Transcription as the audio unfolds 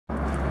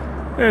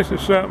This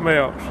is something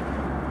else.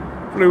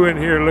 Flew in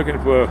here looking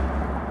for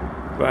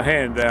a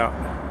handout.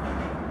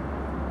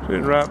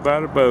 Sitting right by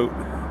the boat.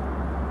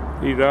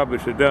 He's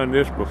obviously done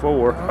this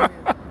before. Oh,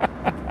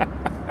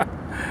 yeah.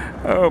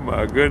 Oh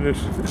my goodness.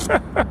 If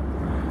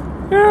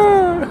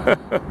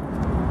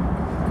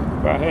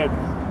I had,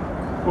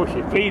 of course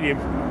you feed him.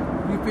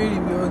 You feed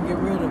him, you'll get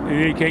rid of him.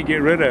 You can't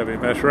get rid of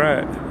him, that's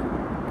right.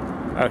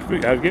 I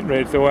was getting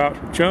ready to throw out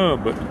some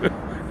chum, but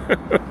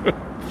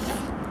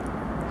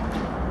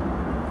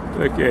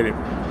look at him.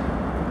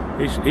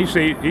 He's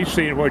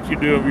seeing what you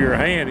do with your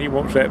hand. He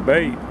wants that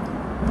bait.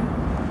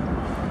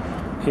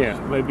 Yeah,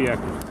 maybe I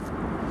can.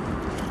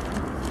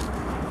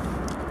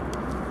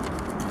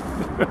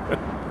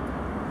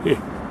 Yeah.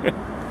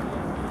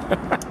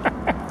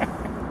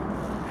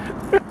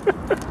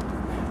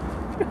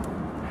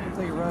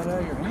 Take it right out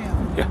of your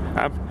hand. Yeah,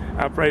 I'm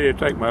afraid to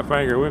take my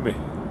finger with me.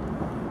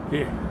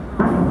 Yeah.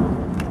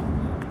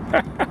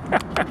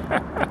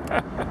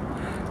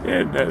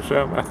 Isn't that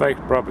something? I think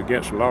it's probably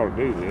against the law to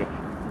do this.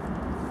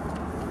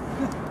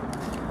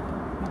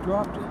 He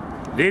dropped it.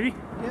 Did he?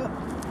 Yeah.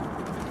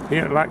 He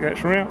didn't like that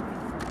shrimp? Well,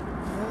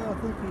 I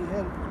think he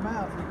had it in his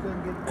mouth. He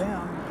couldn't get it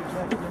down. He just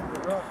had to get the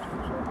rocks.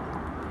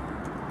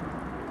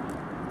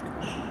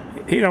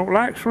 He don't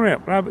like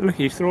shrimp. Look,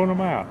 he's throwing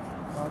them out.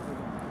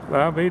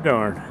 Well, I'll be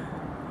darned.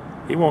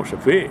 He wants a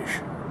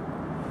fish.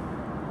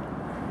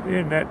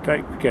 Isn't that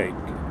take the cake?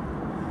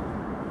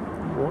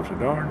 He wants a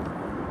darn.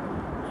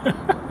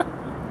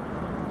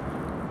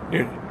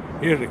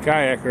 Here's a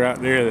kayaker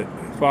out there that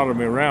followed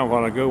me around a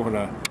while ago when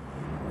I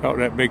caught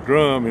that big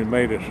drum and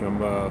made us some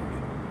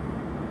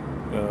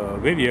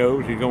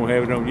videos. He's going to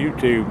have it on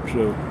YouTube,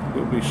 so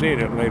we'll be seeing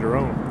it later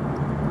on.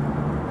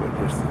 But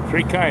there's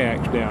 3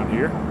 kayaks down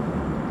here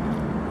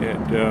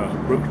at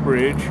Brooks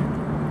Bridge.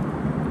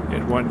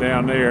 There's one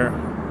down there.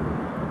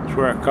 That's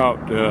where I caught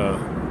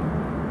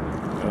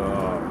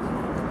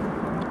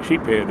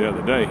sheepshead the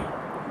other day.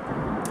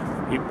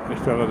 This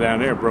fella down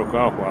there broke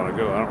off a while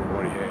ago. I don't know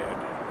what he had.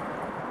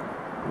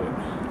 But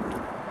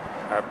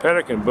our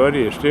pelican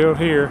buddy is still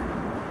here.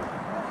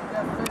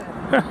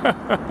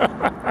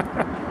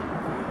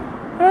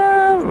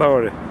 Oh,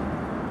 Lordy.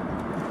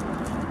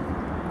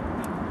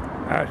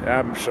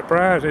 I'm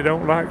surprised they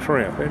don't like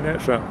shrimp. Isn't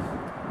that something?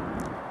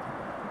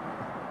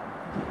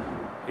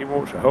 He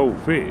wants a whole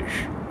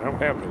fish. I don't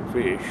have no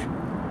fish.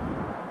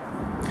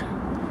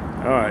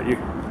 All right,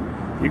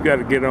 you got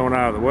to get on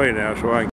out of the way now so I can